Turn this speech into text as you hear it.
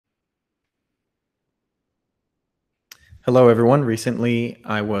Hello, everyone. Recently,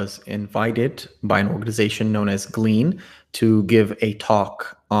 I was invited by an organization known as Glean to give a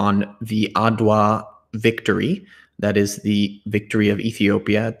talk on the Adwa victory. That is the victory of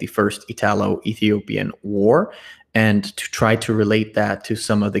Ethiopia, the first Italo-Ethiopian war, and to try to relate that to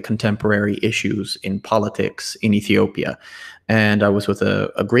some of the contemporary issues in politics in Ethiopia. And I was with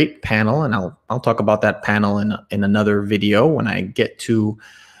a great panel, and I'll talk about that panel in another video when I get to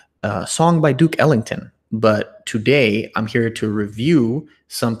a song by Duke Ellington. But today I'm here to review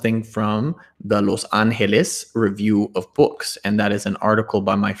something from the Los Angeles Review of Books, and that is an article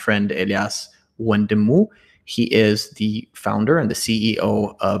by my friend Elias Wendimu. He is the founder and the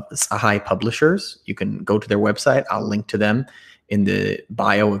CEO of Tsehai Publishers. You can go to their website. I'll link to them in the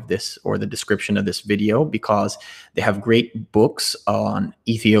bio of this or the description of this video because they have great books on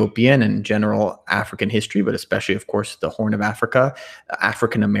Ethiopian and general African history, but especially, of course, the Horn of Africa,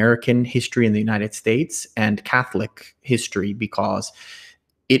 African American history in the United States, and Catholic history because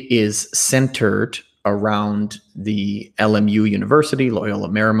it is centered around the LMU University, Loyola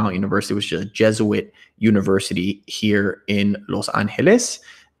Marymount University, which is a Jesuit university here in Los Angeles.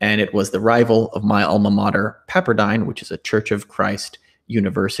 And it was the rival of my alma mater, Pepperdine, which is a Church of Christ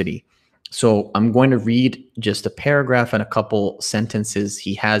university. So I'm going to read just a paragraph and a couple sentences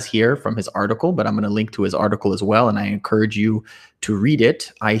he has here from his article, but I'm going to link to his article as well, and I encourage you to read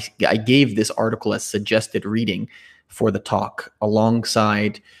it. I gave this article as suggested reading for the talk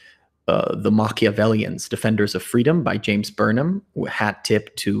alongside The Machiavellians, Defenders of Freedom by James Burnham, hat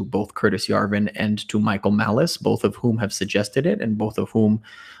tip to both Curtis Yarvin and to Michael Malice, both of whom have suggested it and both of whom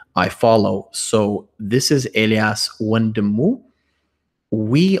I follow. So this is Elias Wendimu.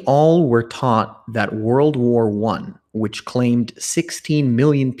 We all were taught that World War I, which claimed 16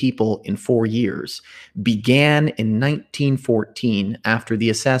 million people in 4 years, began in 1914 after the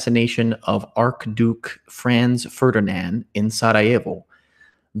assassination of Archduke Franz Ferdinand in Sarajevo.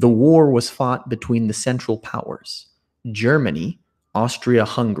 The war was fought between the Central Powers, Germany,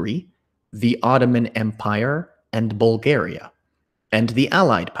 Austria-Hungary, the Ottoman Empire, and Bulgaria, and the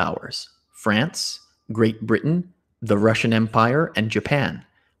Allied Powers, France, Great Britain, the Russian Empire, and Japan,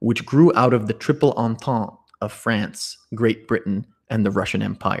 which grew out of the Triple Entente of France, Great Britain, and the Russian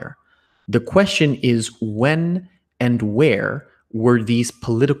Empire. The question is when and where were these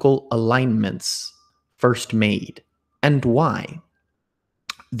political alignments first made, and why?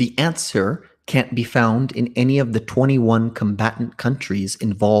 The answer can't be found in any of the 21 combatant countries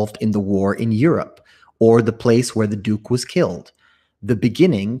involved in the war in Europe, or the place where the Duke was killed. The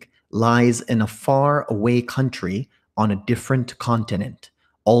beginning lies in a far-away country on a different continent,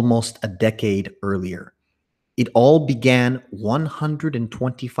 almost a decade earlier. It all began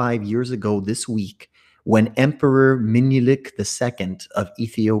 125 years ago this week when Emperor Menelik II of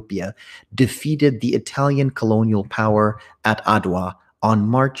Ethiopia defeated the Italian colonial power at Adwa on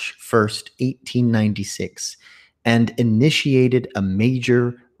March 1st, 1896, and initiated a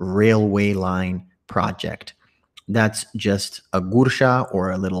major railway line project. That's just a gursha,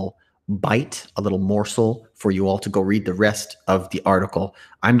 or a little bite, a little morsel for you all to go read the rest of the article.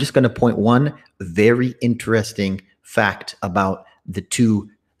 I'm just going to point one very interesting fact about the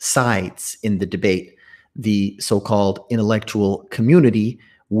two sides in the debate. The so-called intellectual community,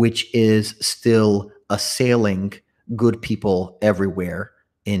 which is still assailing good people everywhere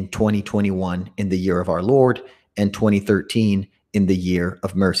in 2021 in the year of our Lord, and 2013 in the year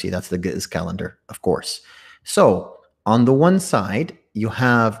of mercy. That's the Ge'ez calendar, of course. So on the one side, you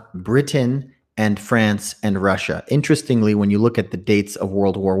have Britain and France and Russia. Interestingly, when you look at the dates of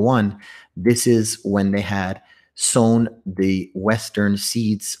World War I, this is when they had sown the Western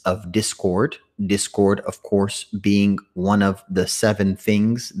seeds of discord. Discord, of course, being one of the 7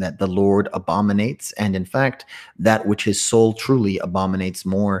 things that the Lord abominates, and in fact, that which his soul truly abominates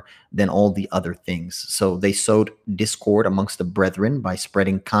more than all the other things. So they sowed discord amongst the brethren by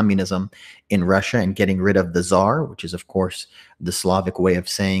spreading communism in Russia and getting rid of the Tsar, which is, of course, the Slavic way of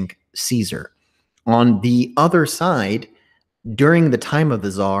saying Caesar. On the other side, during the time of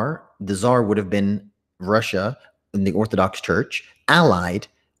the Tsar would have been Russia in the Orthodox Church, allied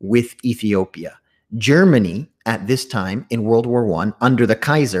with Ethiopia. Germany, at this time in World War I, under the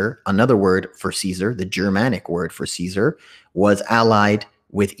Kaiser, another word for Caesar, the Germanic word for Caesar, was allied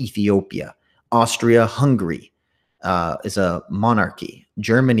with Ethiopia. Austria-Hungary is a monarchy.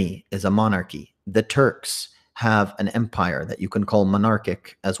 Germany is a monarchy. The Turks have an empire that you can call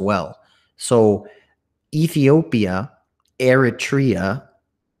monarchic as well. So Ethiopia, Eritrea,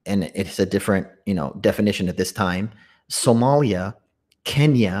 and it's a different, definition at this time, Somalia,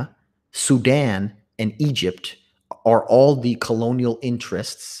 Kenya, Sudan, and Egypt are all the colonial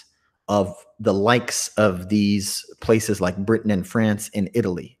interests of the likes of these places like Britain and France and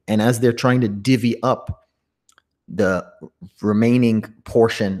Italy. And as they're trying to divvy up the remaining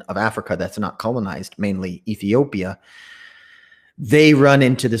portion of Africa that's not colonized, mainly Ethiopia, they run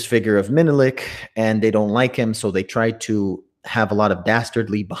into this figure of Menelik and they don't like him. So they try to have a lot of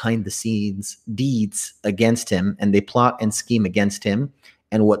dastardly behind the scenes deeds against him, and they plot and scheme against him.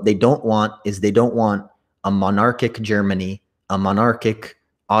 And what they don't want is they don't want a monarchic Germany, a monarchic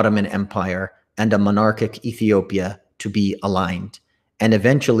Ottoman Empire, and a monarchic Ethiopia to be aligned. And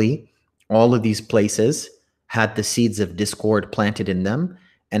eventually, all of these places had the seeds of discord planted in them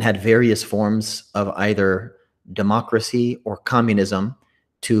and had various forms of either democracy or communism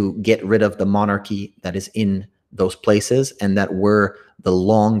to get rid of the monarchy that is in those places, and that were the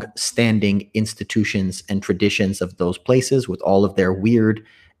long-standing institutions and traditions of those places with all of their weird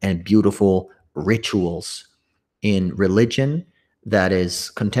and beautiful rituals in religion that is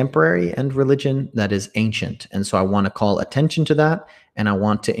contemporary and religion that is ancient. And so I want to call attention to that, and I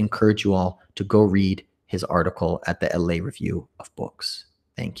want to encourage you all to go read his article at the LA Review of Books.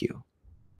 Thank you.